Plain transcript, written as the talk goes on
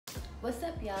What's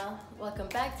up, y'all? Welcome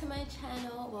back to my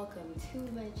channel. Welcome to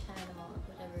my channel,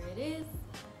 whatever it is.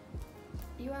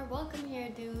 You are welcome here,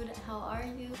 dude. How are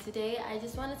you? Today, I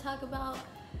just want to talk about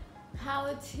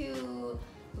how to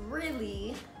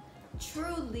really,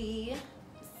 truly,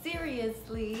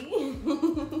 seriously,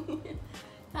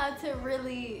 how to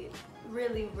really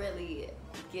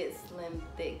get slim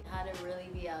thick. How to really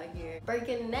be out here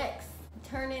breaking necks,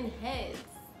 turning heads,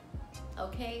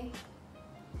 okay?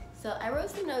 So I wrote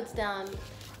some notes down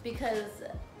because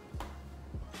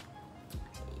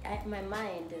my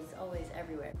mind is always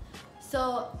everywhere.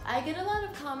 So I get a lot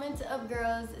of comments of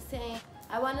girls saying,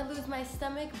 I want to lose my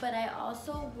stomach, but I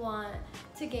also want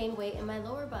to gain weight in my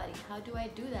lower body. How do I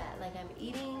do that? Like, I'm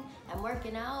eating, I'm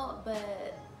working out,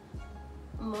 but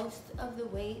most of the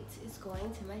weight is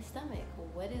going to my stomach.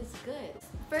 What is good?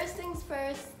 First things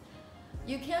first,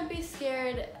 you can't be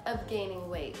scared of gaining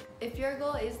weight. If your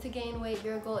goal is to gain weight,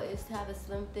 your goal is to have a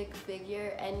slim, thick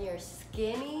figure, and you're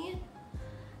skinny,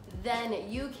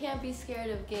 then you can't be scared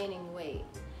of gaining weight.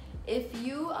 If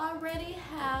you already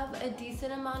have a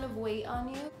decent amount of weight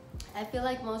on you, I feel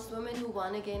like most women who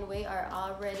want to gain weight are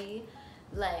already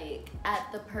like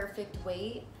at the perfect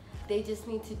weight. They just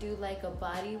need to do like a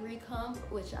body recomp,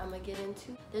 which I'm gonna get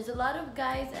into. There's a lot of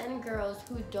guys and girls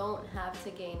who don't have to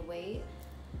gain weight.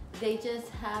 They just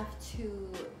have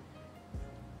to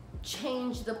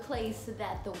change the place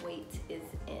that the weight is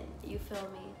in. You feel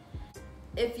me?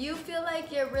 If you feel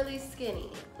like you're really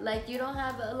skinny, like you don't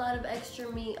have a lot of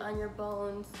extra meat on your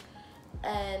bones,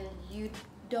 and you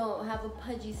don't have a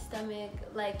pudgy stomach,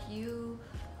 like you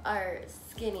are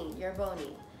skinny, you're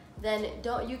bony, then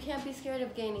you can't be scared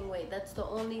of gaining weight. That's the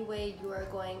only way you are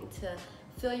going to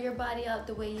fill your body out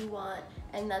the way you want,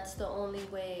 and that's the only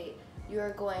way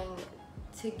you're going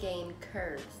to gain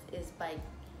curves, is by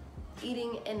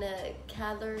eating in a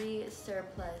calorie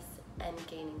surplus and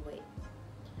gaining weight.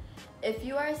 If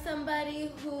you are somebody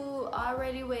who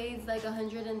already weighs like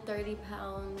 130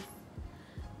 pounds,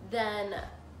 then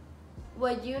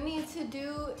what you need to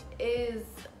do is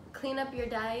clean up your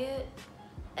diet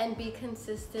and be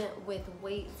consistent with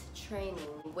weight training.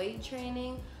 Weight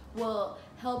training will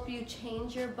help you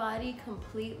change your body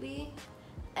completely,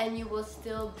 and you will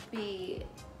still be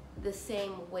the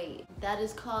same weight. That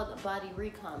is called body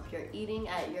recomp. You're eating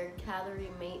at your calorie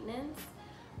maintenance,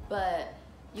 but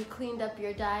you cleaned up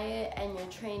your diet and you're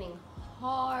training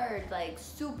hard, like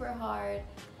super hard,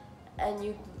 and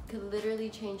you could literally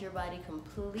change your body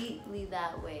completely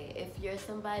that way. If you're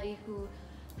somebody who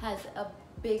has a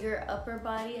bigger upper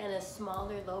body and a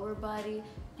smaller lower body,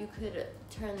 you could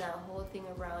turn that whole thing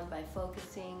around by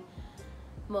focusing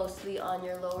mostly on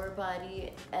your lower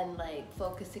body and like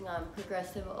focusing on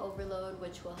progressive overload,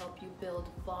 which will help you build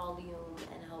volume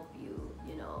and help you,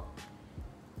 you know,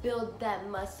 build that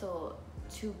muscle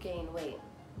to gain weight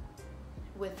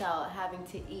without having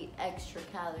to eat extra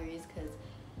calories, because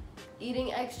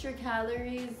eating extra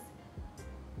calories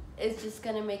is just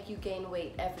gonna make you gain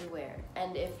weight everywhere.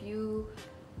 And if you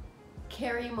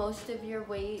carry most of your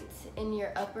weight in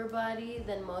your upper body,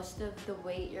 then most of the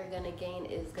weight you're gonna gain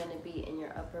is gonna be in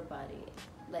your upper body.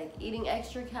 Like, eating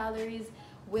extra calories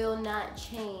will not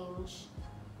change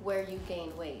where you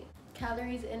gain weight.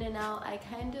 Calories in and out, I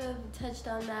kind of touched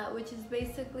on that, which is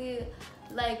basically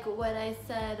like what I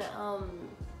said.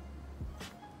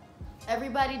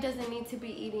 Everybody doesn't need to be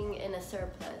eating in a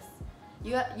surplus.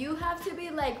 You have to be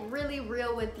like really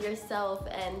real with yourself,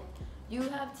 and you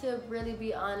have to really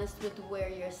be honest with where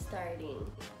you're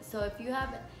starting. So if you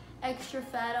have extra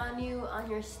fat on you, on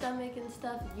your stomach and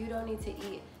stuff, you don't need to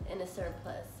eat in a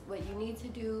surplus. What you need to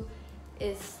do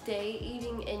is stay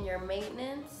eating in your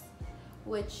maintenance,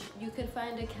 which you could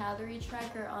find a calorie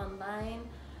tracker online.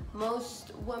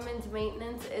 Most women's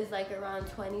maintenance is like around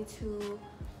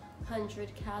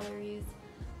 2,200 calories,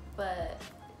 but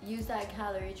use that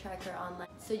calorie tracker online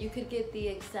so you could get the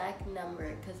exact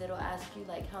number, because it'll ask you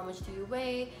like how much do you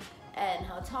weigh and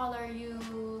how tall are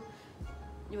you,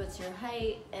 what's your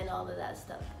height, and all of that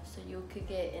stuff. So you could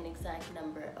get an exact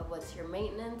number of what's your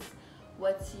maintenance,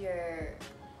 what's your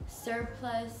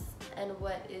surplus, and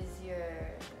what's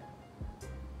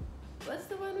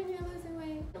the one when you're losing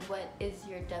weight? What is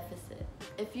your deficit?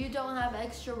 If you don't have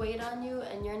extra weight on you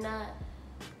and you're not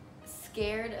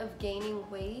scared of gaining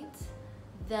weight,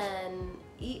 then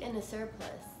eat in a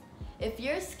surplus. If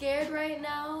you're scared right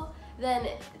now, then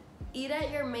eat at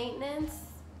your maintenance,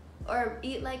 or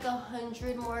eat like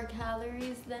 100 more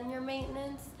calories than your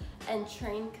maintenance and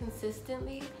train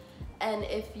consistently. And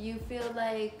if you feel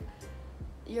like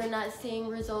you're not seeing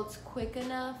results quick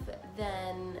enough,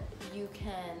 then you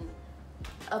can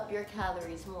up your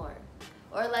calories more.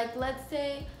 Or like, let's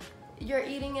say you're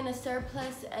eating in a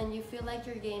surplus and you feel like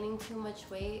you're gaining too much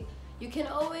weight, you can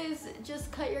always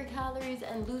just cut your calories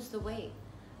and lose the weight.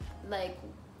 Like,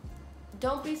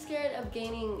 don't be scared of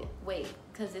gaining weight,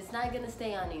 because it's not gonna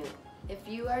stay on you. If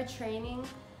you are training,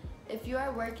 if you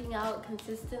are working out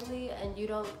consistently and you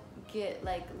don't get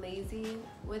like lazy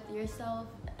with yourself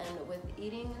and with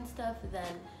eating and stuff,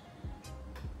 then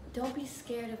don't be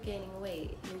scared of gaining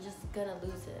weight. You're just gonna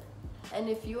lose it. And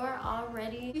if you are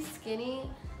already skinny,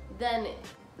 then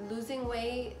losing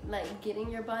weight, like getting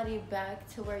your body back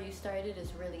to where you started,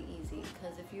 is really easy.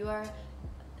 Because if you are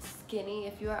skinny,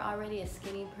 if you are already a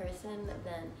skinny person,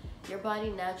 then your body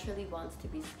naturally wants to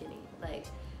be skinny. Like,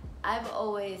 I've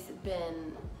always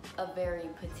been a very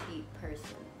petite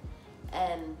person,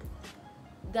 and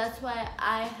that's why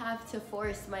I have to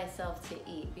force myself to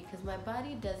eat, because my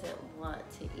body doesn't want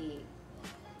to eat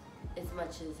as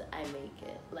much as I make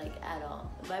it, like, at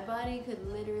all. My body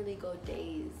could literally go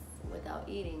days without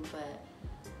eating, but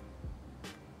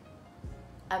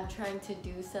I'm trying to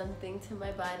do something to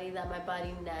my body that my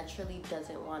body naturally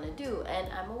doesn't want to do, and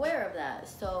I'm aware of that.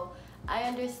 So I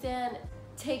understand it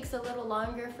takes a little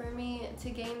longer for me to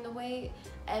gain the weight,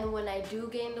 and when I do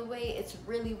gain the weight, it's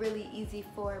really, really easy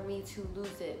for me to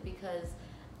lose it, because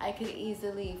I could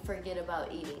easily forget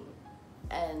about eating.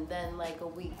 And then like a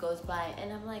week goes by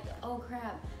and I'm like, oh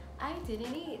crap, I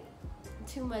didn't eat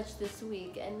too much this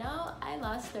week, and now I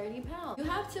lost 30 pounds. You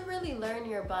have to really learn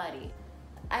your body.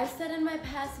 I've said in my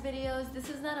past videos, this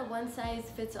is not a one size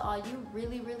fits all. You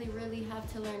really, really, really have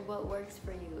to learn what works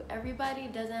for you. Everybody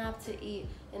doesn't have to eat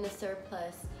in a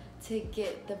surplus to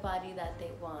get the body that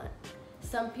they want.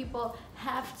 Some people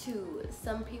have to.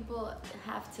 Some people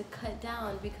have to cut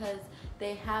down because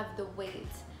they have the weight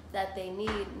that they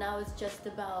need. Now it's just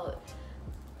about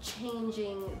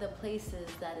changing the places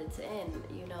that it's in,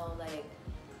 you know, like,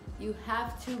 you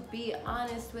have to be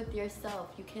honest with yourself.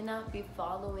 You cannot be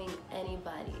following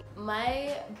anybody.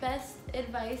 My best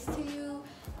advice to you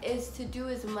is to do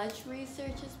as much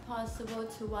research as possible,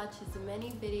 to watch as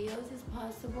many videos as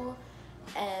possible,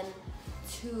 and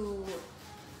to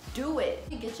do it.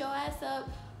 Get your ass up,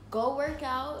 go work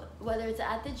out, whether it's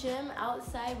at the gym,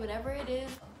 outside, whatever it is.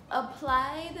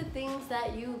 Apply the things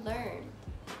that you learn,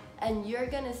 and you're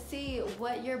gonna see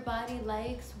what your body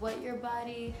likes, what your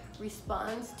body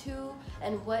responds to,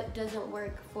 and what doesn't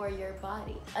work for your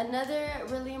body. Another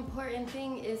really important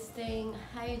thing is staying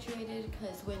hydrated,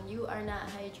 because when you are not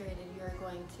hydrated, you're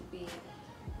going to be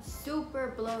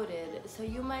super bloated. So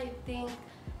you might think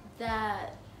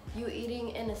that you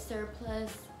eating in a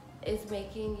surplus is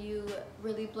making you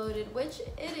really bloated, which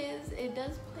it is. It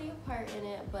does play a part in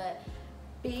it, but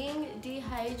being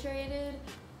dehydrated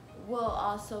will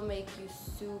also make you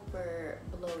super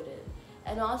bloated.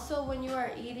 And also, when you are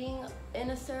eating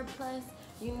in a surplus,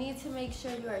 you need to make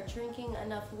sure you are drinking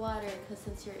enough water, because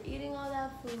since you're eating all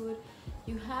that food,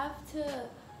 you have to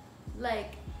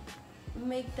like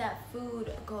make that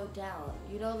food go down.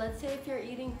 You know, let's say if you're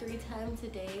eating 3 times a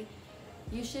day,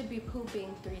 you should be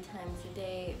pooping 3 times a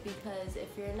day, because if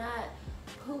you're not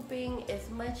pooping as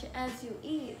much as you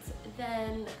eat,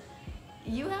 then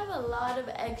you have a lot of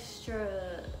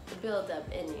extra buildup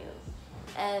in you,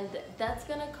 and that's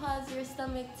gonna cause your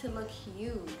stomach to look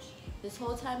huge. This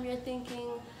whole time you're thinking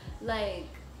like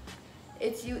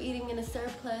it's you eating in a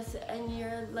surplus, and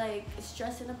you're like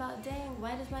stressing about, dang,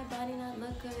 why does my body not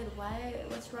look good?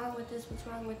 What's wrong with this? What's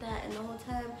wrong with that? And the whole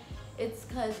time it's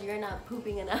because you're not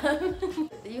pooping enough.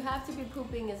 You have to be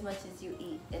pooping as much as you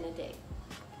eat in a day.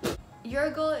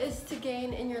 Your goal is to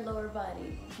gain in your lower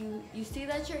body. You see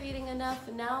that you're eating enough.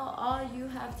 Now all you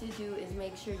have to do is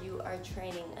make sure you are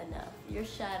training enough. Your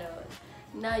shadow.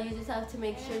 Now you just have to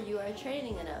make sure you are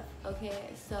training enough,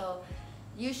 okay? So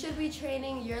you should be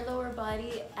training your lower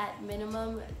body at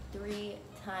minimum 3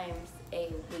 times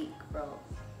a week, bro.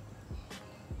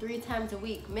 3 times a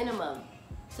week, minimum.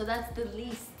 So that's the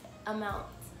least amount.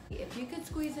 If you could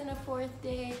squeeze in a 4th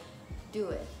day, do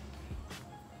it.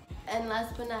 And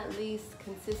last but not least,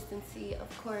 consistency.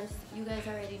 Of course, you guys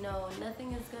already know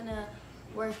nothing is gonna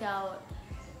work out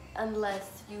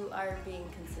unless you are being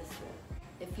consistent.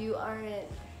 If you aren't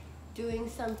doing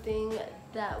something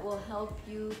that will help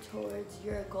you towards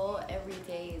your goal every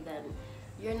day, then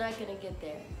you're not gonna get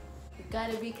there. You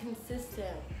gotta be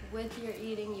consistent with your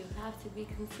eating. You have to be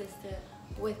consistent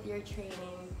with your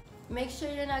training. Make sure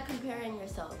you're not comparing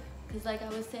yourself, because like I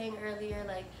was saying earlier,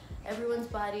 like, everyone's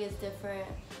body is different.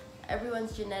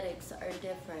 Everyone's genetics are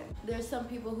different. There's some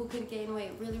people who could gain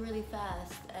weight really, really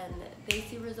fast, and they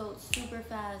see results super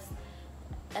fast,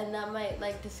 and that might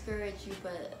like discourage you,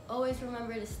 but always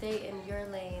remember to stay in your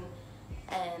lane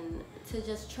and to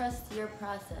just trust your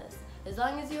process. As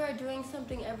long as you are doing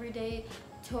something every day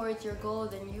towards your goal,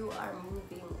 then you are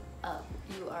moving up.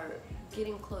 You are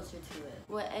getting closer to it.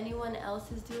 What anyone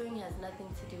else is doing has nothing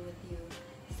to do with you.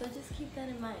 So just keep that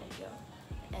in mind, yo.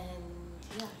 And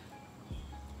yeah.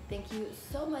 Thank you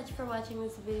so much for watching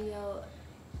this video,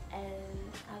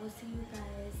 and I will see you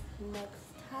guys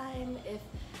next time. If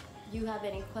you have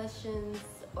any questions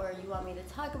or you want me to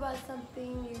talk about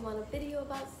something, you want a video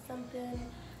about something,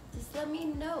 just let me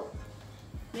know.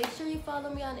 Make sure you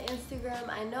follow me on Instagram.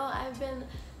 I know I've been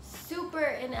super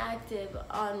inactive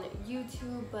on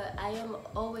YouTube, but I am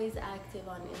always active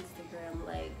on Instagram,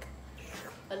 like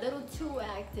a little too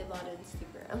active on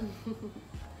Instagram.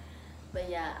 But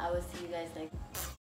yeah, I will see you guys next.